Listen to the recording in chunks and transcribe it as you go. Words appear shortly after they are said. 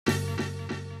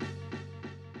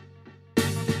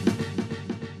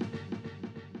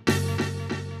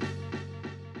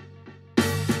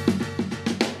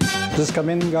Just come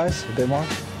in, guys, a bit more.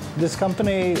 This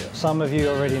company, some of you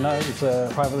already know, it's a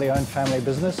privately owned family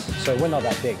business, so we're not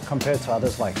that big compared to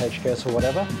others like HKS or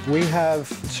whatever. We have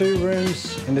 2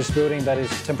 rooms in this building that is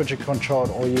temperature controlled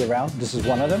all year round. This is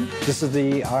one of them. This is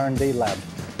the R&D lab.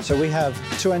 So we have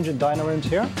 2 engine dyno rooms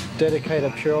here,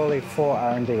 dedicated purely for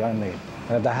R&D only.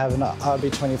 They have an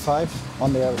RB25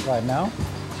 on there right now,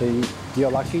 so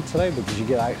you're lucky today because you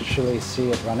can actually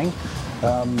see it running.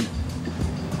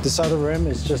 This other room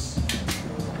is just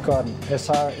got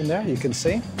SR in there, you can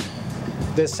see.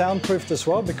 They're soundproofed as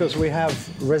well because we have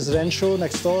residential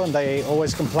next door and they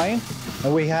always complain.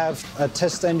 And we have a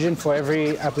test engine for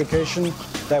every application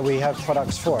that we have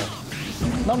products for.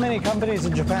 Not many companies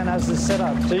in Japan has this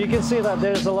setup. So you can see that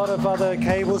there's a lot of other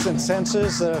cables and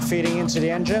sensors that are feeding into the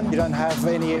engine. You don't have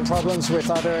any problems with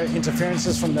other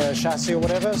interferences from the chassis or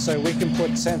whatever. So we can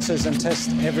put sensors and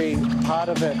test every part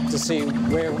of it to see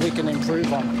where we can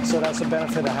improve on. So that's a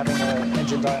benefit of having an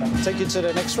engine dyno. Take you to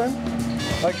the next room.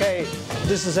 Okay,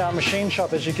 this is our machine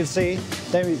shop, as you can see.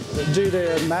 They do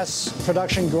the mass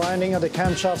production grinding of the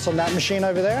camshafts on that machine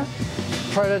over there.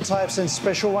 Prototypes and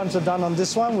special ones are done on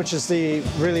this one, which is the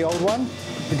really old one,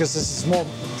 because this is more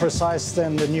precise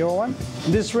than the newer one.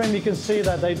 In this room, you can see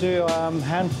that they do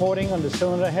hand porting on the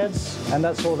cylinder heads, and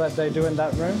that's all that they do in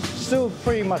that room. Still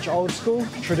pretty much old school,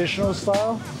 traditional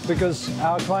style, because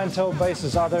our clientele base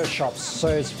is other shops, so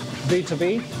it's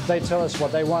B2B. They tell us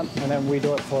what they want, and then we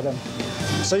do it for them.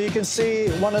 So you can see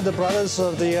one of the brothers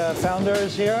of the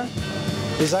founders here.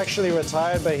 He's actually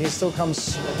retired, but he still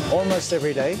comes almost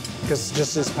every day because it's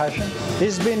just his passion.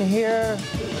 He's been here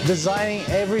designing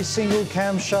every single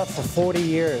camshaft for 40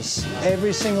 years.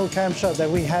 Every single camshaft that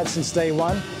we had since day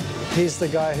one, he's the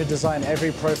guy who designed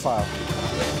every profile.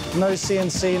 No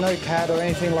CNC, no CAD or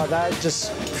anything like that,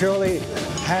 just purely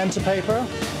hand to paper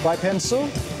by pencil.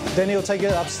 Then he'll take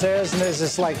it upstairs and there's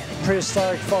this like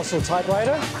prehistoric fossil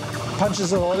typewriter,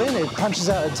 punches it all in, it punches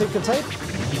out a ticker tape,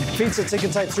 feeds the ticker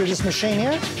tape through this machine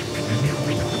here,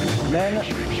 and then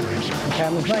the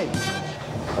camera's made.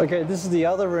 Okay, this is the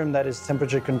other room that is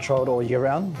temperature controlled all year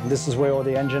round. This is where all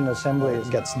the engine assembly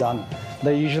gets done.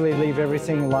 They usually leave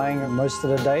everything lying most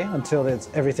of the day until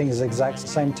everything is exact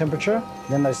same temperature.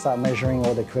 Then they start measuring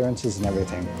all the clearances and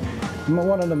everything. And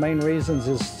one of the main reasons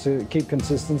is to keep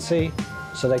consistency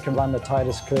so they can run the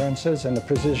tightest clearances, and the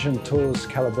precision tools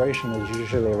calibration is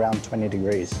usually around 20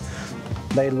 degrees.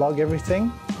 They log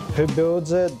everything, who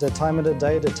builds it, the time of the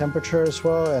day, the temperature as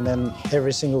well, and then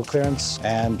every single clearance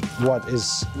and what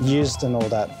is used and all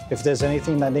that. If there's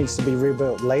anything that needs to be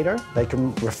rebuilt later, they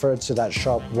can refer to that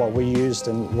shop what we used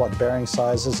and what bearing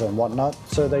sizes and whatnot.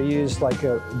 So they use like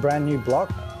a brand new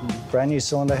block, brand new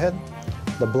cylinder head.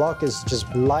 The block is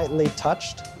just lightly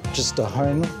touched, just to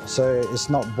hone, so it's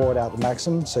not bored out the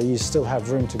maximum, so you still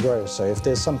have room to grow. So if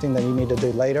there's something that you need to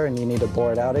do later and you need to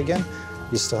bore it out again,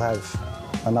 you still have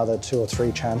another 2 or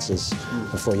 3 chances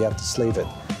before you have to sleeve it.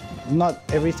 Not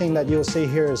everything that you'll see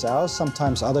here is ours.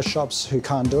 Sometimes other shops who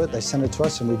can't do it, they send it to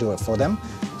us and we do it for them.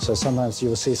 So sometimes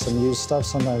you'll see some used stuff,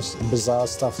 sometimes bizarre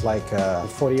stuff like a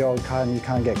 40-year-old car and you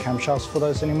can't get camshafts for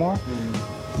those anymore.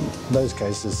 Those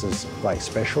cases is like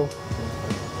special.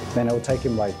 Then it'll take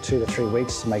him like 2 to 3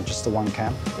 weeks to make just the one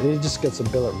cam. He just gets a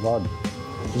billet rod,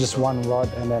 just one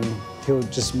rod, and then he'll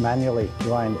just manually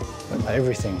grind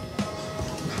everything.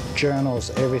 Journals,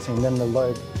 everything, then the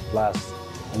load lasts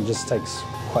and just takes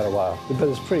quite a while. But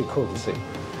it's pretty cool to see.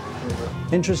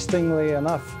 Interestingly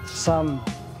enough, some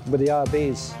with the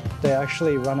RBs, they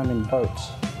actually run them in boats.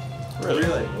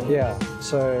 Really? Yeah,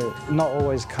 so not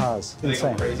always cars. Do they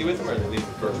go crazy with them or do they leave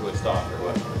the first wood stock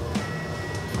or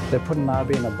what? They put an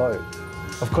RB in a boat.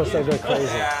 Of course they go crazy.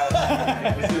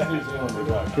 Yeah, this is New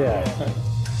Zealand. Yeah.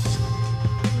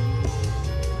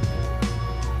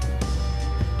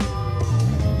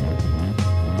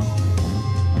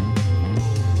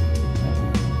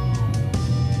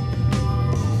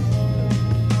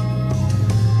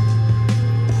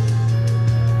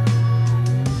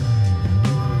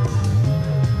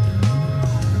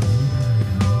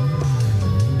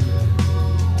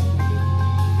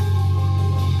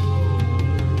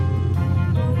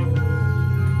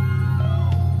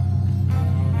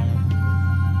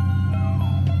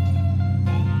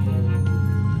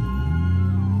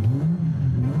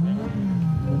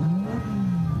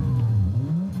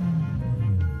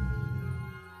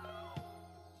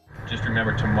 Just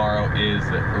remember tomorrow is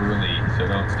early, so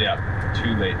don't stay up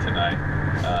too late tonight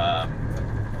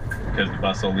because the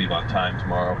bus will leave on time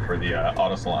tomorrow for the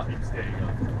auto salon.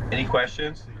 Any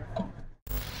questions?